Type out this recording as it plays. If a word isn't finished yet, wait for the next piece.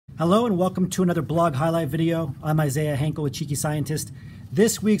Hello and welcome to another blog highlight video. I'm Isaiah Henkel with Cheeky Scientist.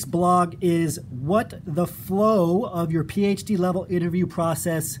 This week's blog is what the flow of your PhD level interview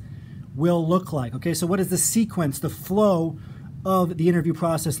process will look like. Okay, so what is the sequence, the flow of the interview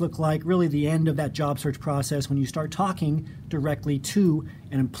process look like, really the end of that job search process when you start talking directly to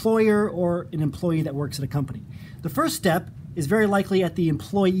an employer or an employee that works at a company. The first step is very likely at the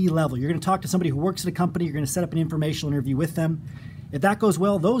employee level. You're going to talk to somebody who works at a company, you're going to set up an informational interview with them. If that goes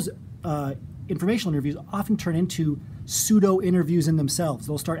well, those informational interviews often turn into pseudo interviews in themselves.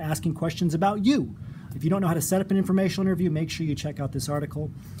 They'll start asking questions about you. If you don't know how to set up an informational interview, make sure you check out this article.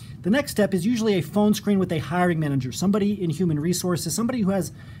 The next step is usually a phone screen with a hiring manager, somebody in human resources, somebody who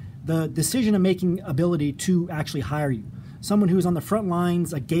has the decision-making ability to actually hire you. Someone who's on the front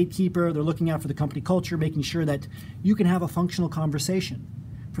lines, a gatekeeper, they're looking out for the company culture, making sure that you can have a functional conversation.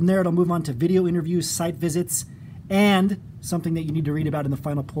 From there, it'll move on to video interviews, site visits, and something that you need to read about in the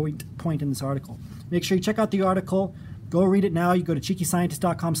final point in this article. Make sure you check out the article. Go read it now. You go to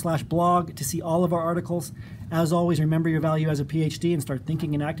cheekyscientist.com/blog to see all of our articles. As always, remember your value as a PhD and start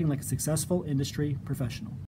thinking and acting like a successful industry professional.